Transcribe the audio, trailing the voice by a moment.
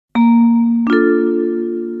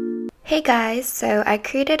Hey guys, so I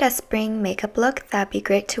created a spring makeup look that'd be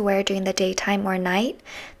great to wear during the daytime or night.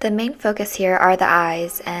 The main focus here are the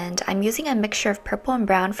eyes, and I'm using a mixture of purple and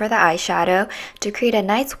brown for the eyeshadow to create a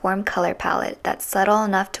nice warm color palette that's subtle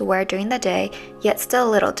enough to wear during the day, yet still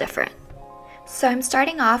a little different. So I'm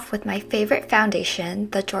starting off with my favorite foundation,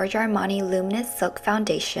 the Giorgio Armani Luminous Silk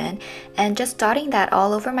Foundation, and just dotting that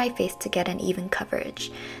all over my face to get an even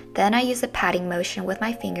coverage. Then I use a patting motion with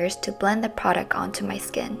my fingers to blend the product onto my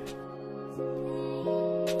skin.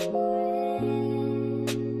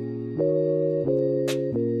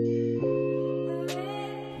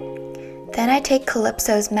 Then I take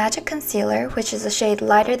Calypso's Magic Concealer, which is a shade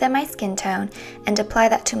lighter than my skin tone, and apply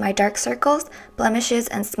that to my dark circles, blemishes,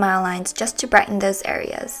 and smile lines just to brighten those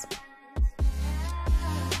areas.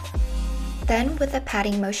 Then with a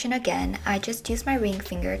patting motion again, I just use my ring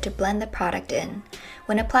finger to blend the product in.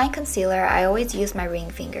 When applying concealer, I always use my ring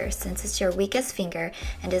finger since it's your weakest finger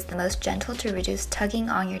and is the most gentle to reduce tugging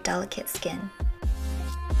on your delicate skin.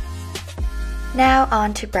 Now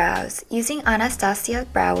on to brows. Using Anastasia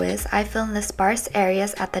Brow Wiz, I fill in the sparse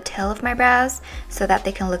areas at the tail of my brows so that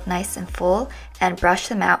they can look nice and full, and brush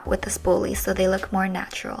them out with the spoolie so they look more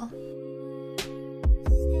natural.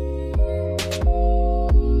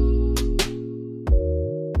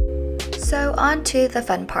 So on to the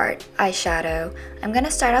fun part, eyeshadow. I'm going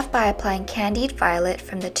to start off by applying Candied Violet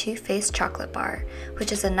from the Too Faced Chocolate Bar,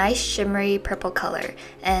 which is a nice shimmery purple color,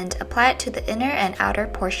 and apply it to the inner and outer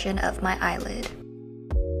portion of my eyelid.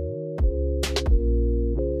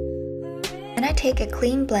 Then I take a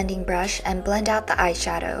clean blending brush and blend out the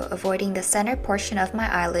eyeshadow, avoiding the center portion of my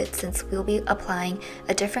eyelid since we'll be applying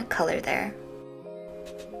a different color there.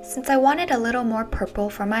 Since I wanted a little more purple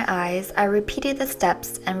for my eyes, I repeated the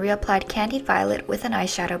steps and reapplied Candied Violet with an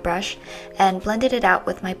eyeshadow brush and blended it out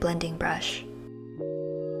with my blending brush.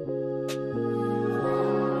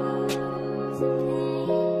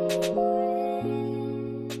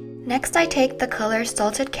 Next, I take the color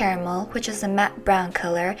Salted Caramel, which is a matte brown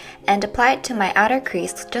color, and apply it to my outer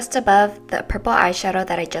crease just above the purple eyeshadow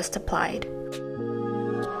that I just applied.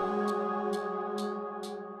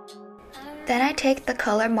 Then I take the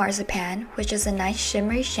color Marzipan, which is a nice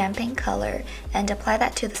shimmery champagne color, and apply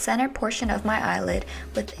that to the center portion of my eyelid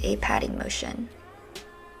with a patting motion.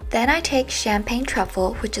 Then I take Champagne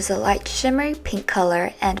Truffle, which is a light shimmery pink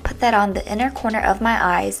color, and put that on the inner corner of my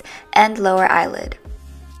eyes and lower eyelid.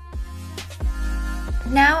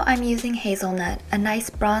 Now I'm using Hazelnut, a nice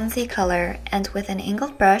bronzy color, and with an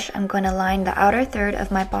angled brush I'm going to line the outer third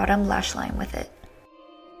of my bottom lash line with it.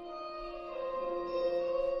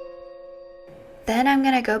 Then I'm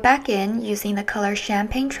going to go back in using the color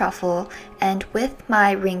Champagne Truffle, and with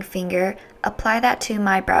my ring finger, apply that to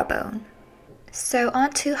my brow bone. So on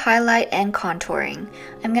to highlight and contouring.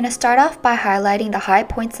 I'm going to start off by highlighting the high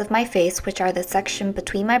points of my face, which are the section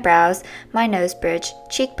between my brows, my nose bridge,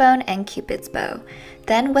 cheekbone, and cupid's bow.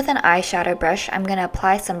 Then with an eyeshadow brush, I'm going to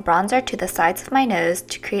apply some bronzer to the sides of my nose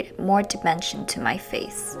to create more dimension to my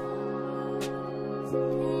face.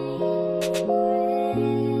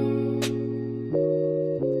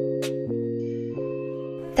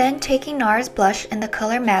 Then taking NARS blush in the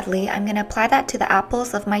color Madly, I'm going to apply that to the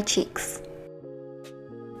apples of my cheeks.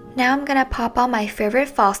 Now I'm going to pop on my favorite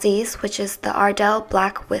falsies, which is the Ardell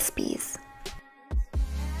Black Wispies.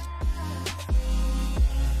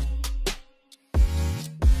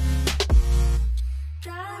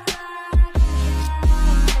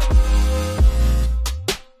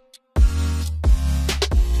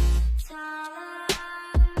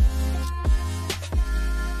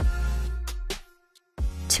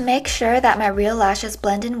 To make sure that my real lashes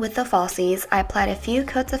blend in with the falsies, I applied a few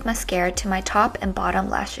coats of mascara to my top and bottom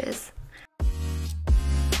lashes.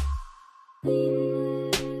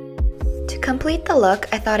 To complete the look,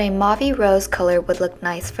 I thought a mauvey rose color would look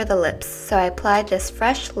nice for the lips, so I applied this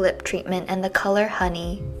fresh lip treatment in the color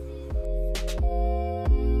Honey.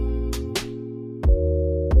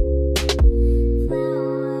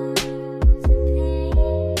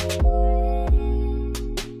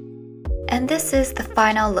 And this is the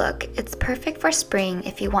final look. It's perfect for spring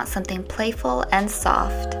if you want something playful and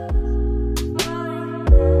soft.